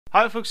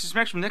Hi folks, it's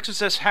Max from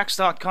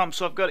NexusSHacks.com.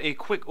 So I've got a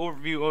quick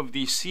overview of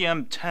the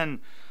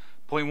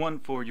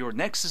CM10.1 for your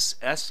Nexus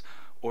S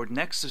or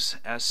Nexus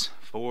S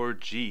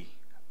 4G.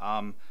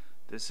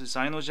 This is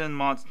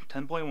CyanogenMod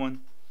 10.1,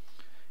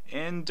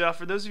 and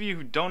for those of you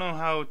who don't know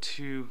how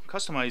to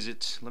customize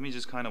it, let me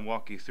just kind of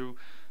walk you through.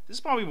 This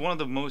is probably one of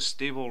the most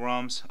stable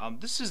ROMs.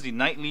 This is the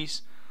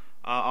nightlies.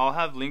 I'll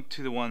have a link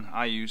to the one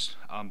I used,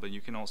 but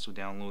you can also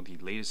download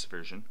the latest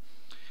version.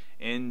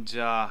 And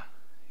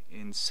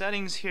in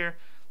settings here,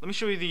 let me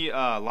show you the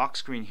lock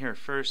screen here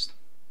first.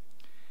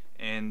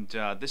 And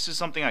this is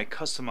something I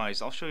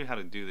customized. I'll show you how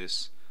to do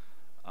this.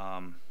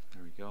 There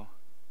we go.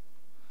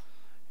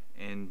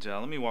 And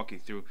let me walk you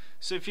through.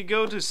 So if you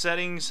go to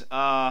settings,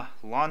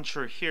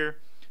 launcher here,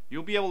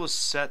 you'll be able to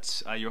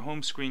set your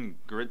home screen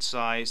grid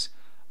size.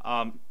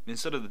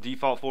 Instead of the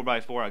default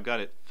 4x4, I got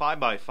it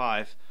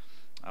 5x5,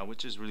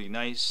 which is really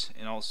nice.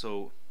 And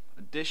also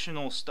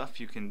additional stuff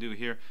you can do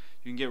here.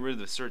 You can get rid of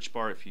the search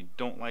bar if you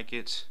don't like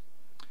it.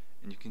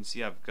 And you can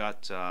see I've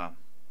got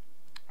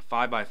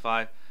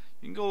 5x5.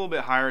 You can go a little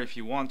bit higher if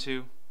you want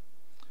to.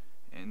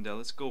 And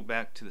let's go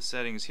back to the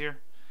settings here,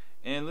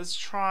 and let's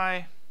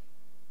try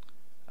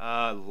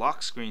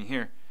lock screen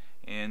here.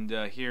 And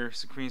here,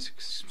 screen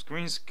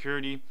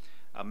security,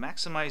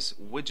 maximize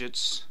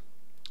widgets.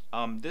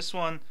 This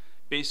one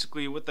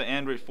basically with the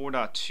Android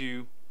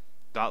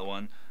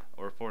 4.2.1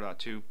 or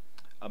 4.2,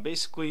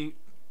 basically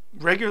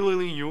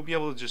regularly you'll be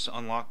able to just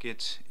unlock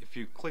it. If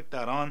you click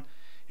that on,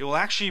 it will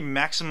actually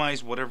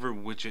maximize whatever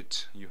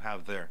widget you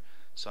have there.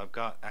 So I've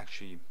got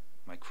actually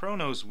my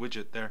Chronos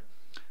widget there.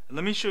 And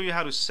let me show you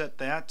how to set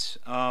that.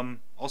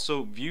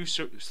 Also, view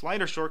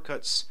slider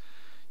shortcuts.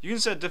 You can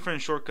set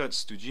different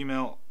shortcuts to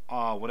Gmail,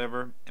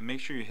 whatever, and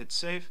make sure you hit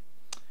save,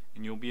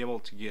 and you'll be able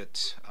to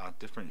get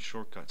different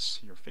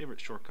shortcuts, your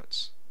favorite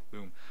shortcuts.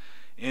 Boom.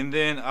 And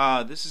then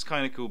this is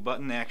kind of cool.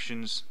 Button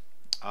actions.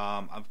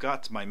 I've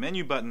got my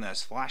menu button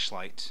as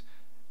flashlight.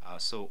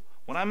 So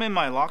when I'm in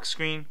my lock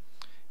screen,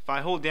 if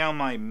I hold down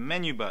my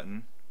menu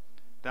button,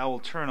 that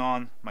will turn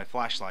on my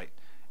flashlight,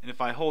 and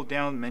if I hold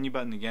down the menu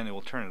button again, it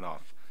will turn it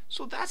off.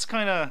 So that's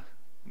kind of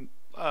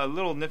a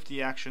little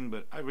nifty action,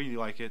 but I really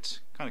like it.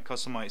 Kind of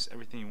customize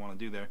everything you want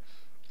to do there.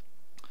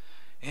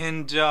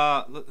 And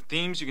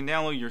themes, you can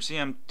download your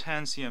CM10,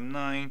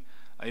 CM9,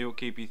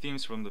 IOKP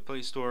themes from the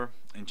Play Store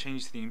and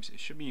change themes. It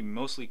should be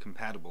mostly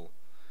compatible.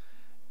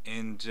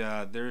 And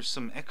there's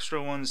some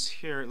extra ones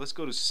here. Let's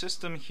go to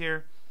system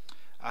here.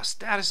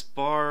 Status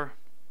bar,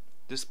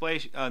 display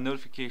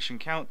notification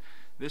count.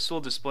 This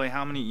will display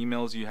how many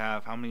emails you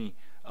have, how many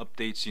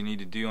updates you need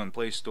to do on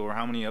Play Store,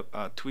 how many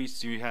tweets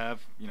do you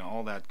have, you know,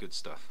 all that good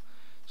stuff.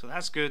 So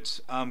that's good.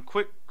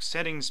 Quick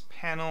settings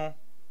panel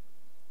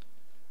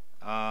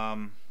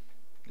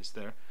is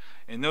there,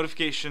 and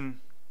notification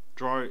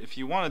drawer. If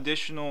you want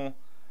additional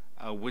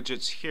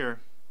widgets here,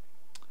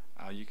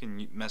 you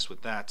can mess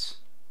with that.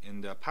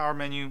 In the power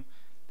menu,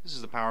 this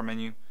is the power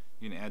menu.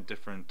 You can add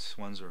different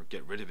ones or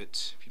get rid of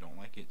it if you don't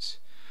like it.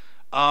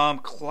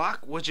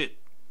 Clock widget.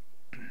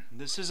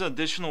 This is an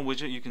additional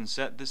widget you can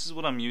set. This is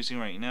what I'm using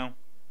right now.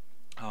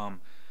 You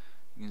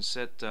can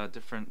set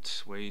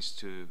different ways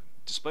to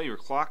display your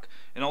clock,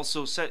 and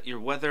also set your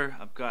weather.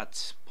 I've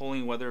got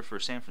polling weather for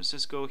San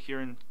Francisco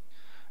here in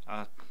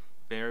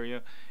Bay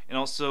Area, and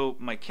also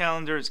my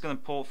calendar. It's going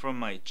to pull from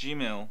my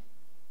Gmail.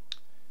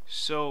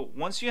 So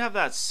once you have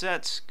that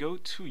set, go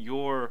to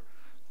your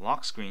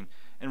lock screen,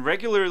 and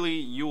regularly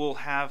you will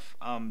have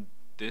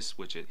this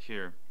widget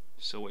here.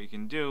 So what you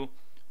can do,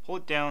 pull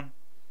it down,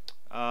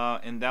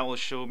 and that will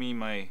show me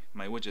my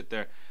widget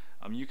there.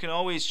 You can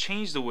always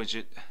change the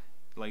widget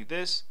like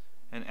this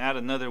and add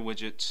another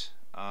widget.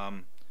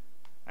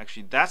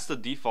 Actually, that's the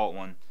default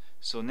one.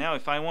 So now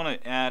if I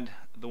want to add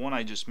the one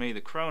I just made,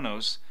 the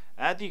Chronos,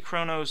 add the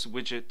Chronos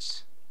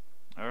widget.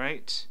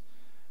 Alright,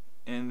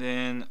 and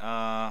then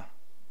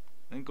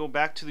go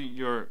back to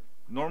your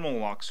normal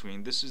lock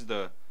screen. This is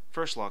the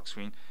first lock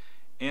screen,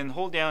 and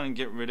hold down and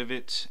get rid of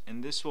it,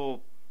 and this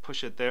will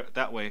push it there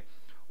that way.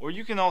 Or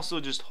you can also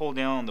just hold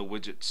down on the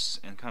widgets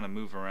and kind of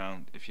move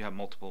around if you have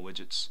multiple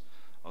widgets.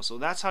 Also,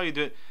 that's how you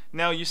do it.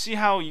 Now you see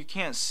how you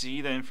can't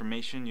see the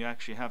information. You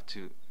actually have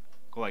to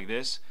go like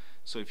this.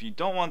 So if you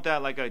don't want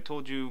that, like I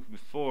told you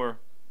before,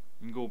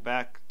 you can go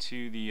back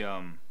to the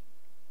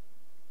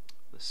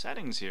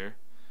settings here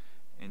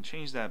and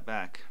change that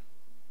back.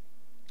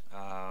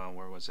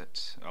 Where was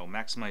it? Oh,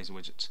 maximize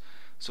widgets.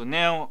 So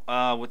now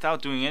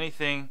without doing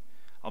anything,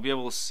 I'll be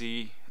able to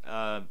see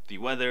the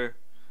weather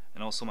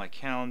and also my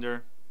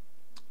calendar.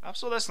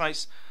 So that's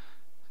nice.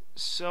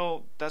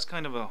 So that's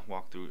kind of a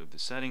walkthrough of the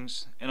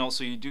settings. And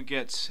also you do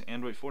get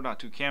Android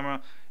 4.2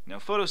 camera. Now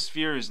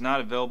Photosphere is not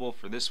available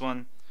for this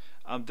one.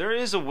 There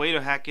is a way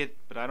to hack it,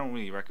 but I don't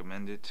really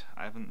recommend it.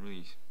 I haven't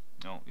really,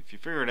 if you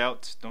figure it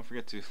out, don't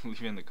forget to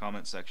leave it in the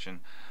comment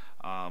section.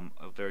 A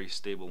very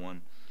stable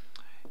one.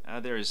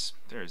 There is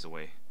a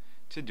way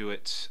to do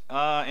it.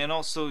 And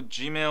also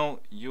Gmail,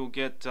 you'll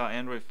get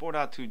Android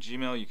 4.2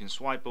 Gmail. You can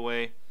swipe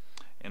away,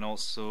 and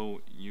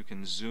also you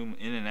can zoom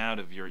in and out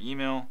of your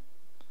email.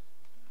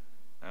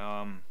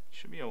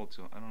 should be able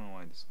to. I don't know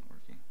why this is not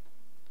working.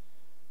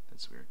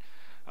 That's weird.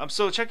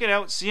 So check it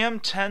out,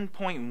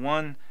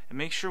 CM10.1, and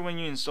make sure when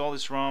you install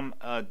this ROM,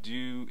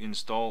 do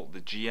install the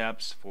G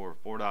apps for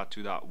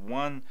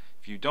 4.2.1.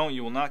 If you don't,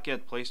 you will not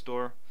get Play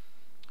Store.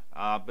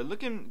 But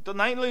the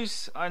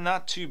nightlies are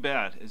not too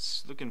bad.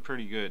 It's looking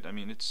pretty good. I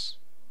mean, it's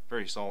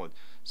very solid.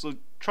 So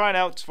try it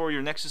out for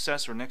your Nexus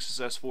S or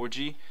Nexus S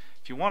 4G.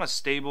 If you want a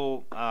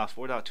stable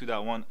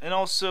 4.2.1, and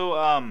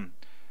also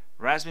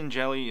Raspberry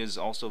Jelly is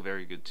also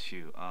very good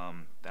too.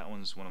 That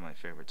one's one of my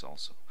favorites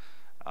also.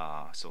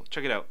 So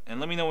check it out and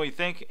let me know what you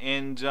think.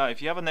 And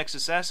if you have a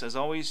Nexus S, as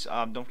always,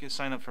 don't forget to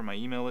sign up for my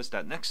email list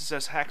at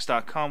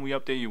nexushacks.com. We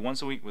update you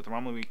once a week with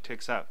ROM of the Week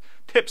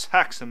tips,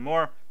 hacks, and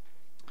more.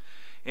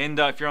 And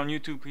if you're on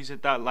YouTube, please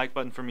hit that like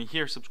button for me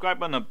here, subscribe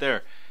button up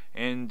there,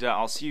 and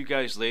I'll see you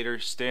guys later.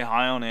 Stay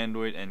high on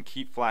Android and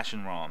keep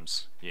flashing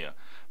ROMs. Yeah,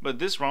 but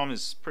this ROM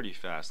is pretty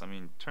fast. I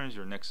mean, turns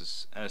your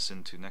Nexus S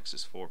into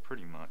Nexus 4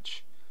 pretty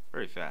much.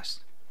 Very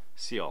fast.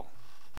 See y'all.